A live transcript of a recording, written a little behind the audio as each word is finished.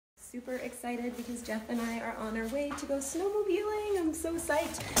super excited because Jeff and I are on our way to go snowmobiling. I'm so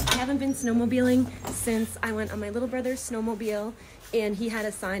psyched. I haven't been snowmobiling since I went on my little brother's snowmobile, and he had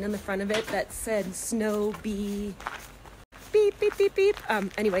a sign on the front of it that said snow beep, beep, beep, beep.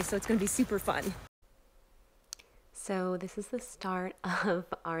 Anyway, so it's going to be super fun. So this is the start of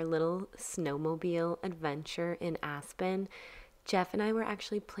our little snowmobile adventure in Aspen. Jeff and I were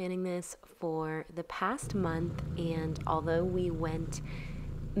actually planning this for the past month, and although we went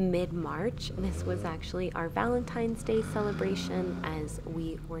mid-March, this was actually our Valentine's Day celebration, as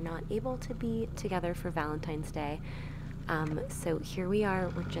we were not able to be together for Valentine's Day. So here we are,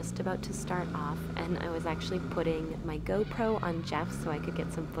 we're just about to start off, and I was actually putting my GoPro on Jeff so I could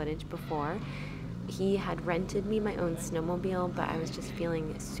get some footage before. He had rented me my own snowmobile, but I was just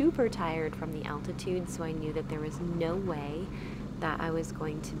feeling super tired from the altitude, so I knew that there was no way that I was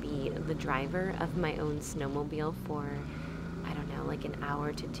going to be the driver of my own snowmobile for, I don't know, like an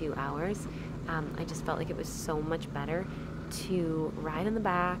hour to 2 hours. I just felt like it was so much better to ride in the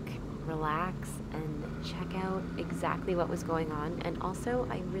back, relax, and check out exactly what was going on. And also,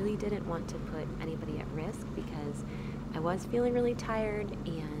 I really didn't want to put anybody at risk because I was feeling really tired,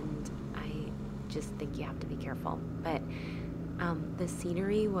 and I just think you have to be careful. But the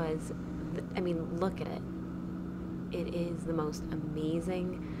scenery was, I mean, look at it. It is the most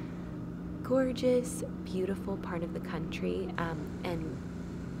amazing, gorgeous, beautiful part of the country, and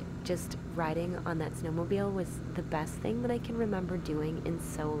just riding on that snowmobile was the best thing that I can remember doing in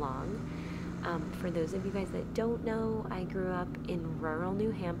so long. For those of you guys that don't know, I grew up in rural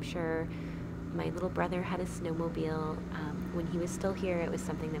New Hampshire. My little brother had a snowmobile. When he was still here, it was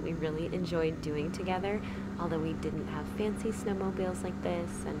something that we really enjoyed doing together, although we didn't have fancy snowmobiles like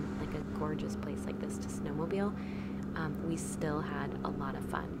this and like a gorgeous place like this to snowmobile. We still had a lot of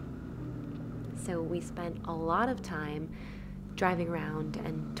fun. So we spent a lot of time driving around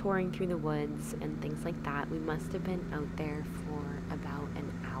and touring through the woods and things like that. We must have been out there for about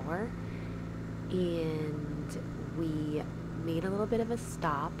an hour, and we made a little bit of a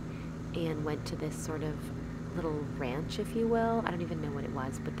stop and went to this sort of little ranch, if you will. I don't even know what it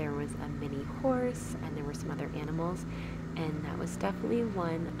was, but there was a mini horse and there were some other animals, and that was definitely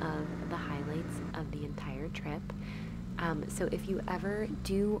one of the highlights of the entire trip. So if you ever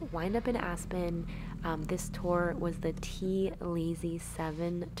do wind up in Aspen, this tour was the T Lazy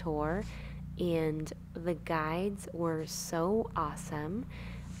 7 tour, and the guides were so awesome.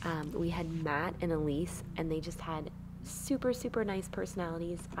 We had Matt and Elise, and they just had super, super nice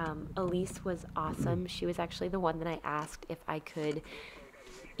personalities. Elise was awesome. She was actually the one that I asked if I could,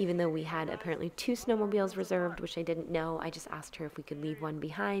 even though we had apparently 2 snowmobiles reserved, which I didn't know, I just asked her if we could leave one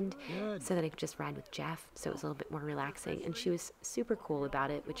behind so that I could just ride with Jeff, so it was a little bit more relaxing. And she was super cool about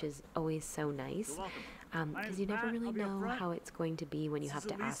it, which is always so nice, because you never really know how it's going to be when you have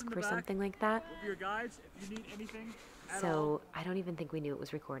to ask for something like that. So I don't even think we knew it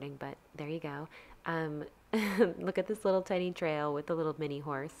was recording, but there you go. Look at this little tiny trail with the little mini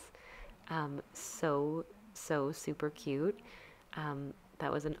horse. So super cute.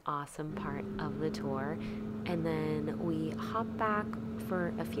 That was an awesome part of the tour. And then we hopped back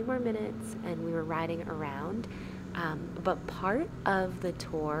for a few more minutes and we were riding around. But part of the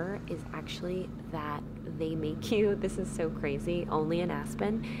tour is actually that they make you, this is so crazy, only in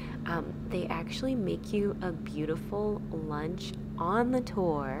Aspen, they actually make you a beautiful lunch on the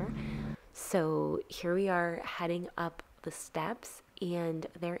tour. So here we are heading up the steps, and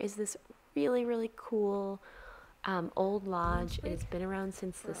there is this really, really cool old lodge. It has been around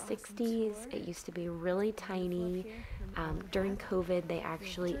since the 60s. It used to be really tiny. During COVID, they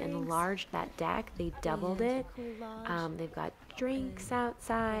actually enlarged that deck. They doubled it. They've got drinks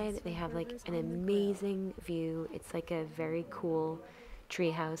outside. They have like an amazing view. It's like a very cool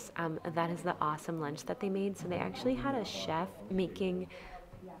treehouse. That is the awesome lunch that they made. So they actually had a chef making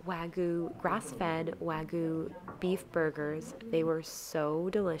Wagyu, grass-fed Wagyu beef burgers. They were so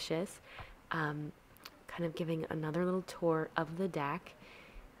delicious. Kind of giving another little tour of the deck,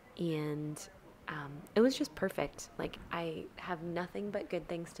 and it was just perfect. Like, I have nothing but good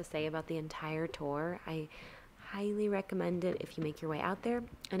things to say about the entire tour. I highly recommend it if you make your way out there,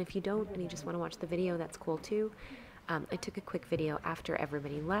 and if you don't and you just want to watch the video, that's cool too. I took a quick video after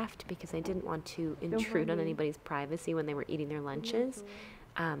everybody left because I didn't want to intrude on anybody's privacy when they were eating their lunches.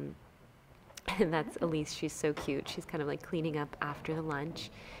 And that's Elise. She's so cute. She's kind of like cleaning up after the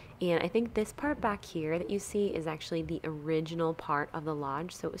lunch. And I think this part back here that you see is actually the original part of the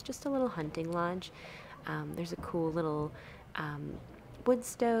lodge. So it was just a little hunting lodge. There's a cool little wood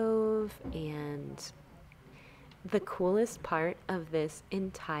stove, and the coolest part of this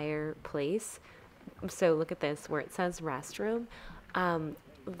entire place, so look at this where it says restroom.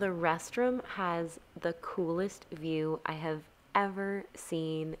 the restroom has the coolest view I have ever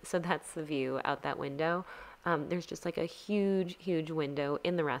seen. So that's the view out that window. There's just like a huge window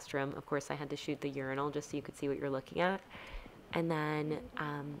in the restroom. Of course, I had to shoot the urinal just so you could see what you're looking at. And then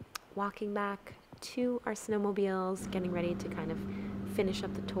walking back to our snowmobiles, getting ready to kind of finish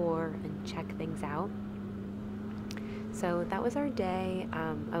up the tour and check things out. So that was our day.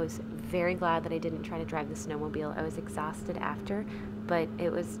 I was very glad that I didn't try to drive the snowmobile. I was exhausted after, but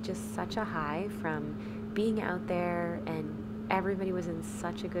it was just such a high from being out there, and everybody was in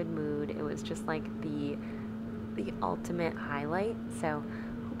such a good mood. It was just like the ultimate highlight. So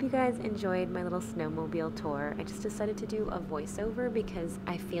hope you guys enjoyed my little snowmobile tour. I just decided to do a voiceover because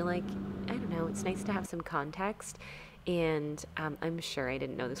I feel like, I don't know, it's nice to have some context. And I'm sure I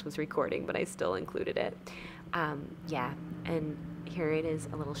didn't know this was recording, but I still included it. Yeah, and here it is,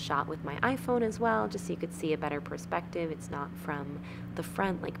 a little shot with my iPhone as well, just so you could see a better perspective. It's not from the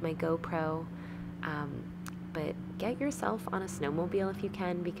front like my GoPro. But get yourself on a snowmobile if you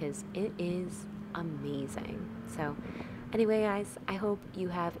can, because it is amazing. So anyway, guys, I hope you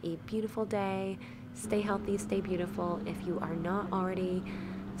have a beautiful day. Stay healthy, stay beautiful. If you are not already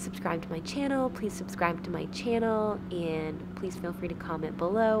subscribed to my channel, please subscribe to my channel, and please feel free to comment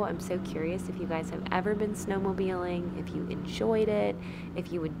below. I'm so curious if you guys have ever been snowmobiling, if you enjoyed it,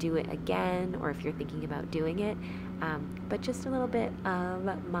 if you would do it again, or if you're thinking about doing it. But just a little bit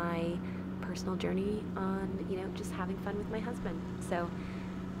of my personal journey on, you know, just having fun with my husband. So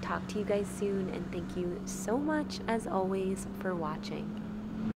talk to you guys soon, and thank you so much as always for watching.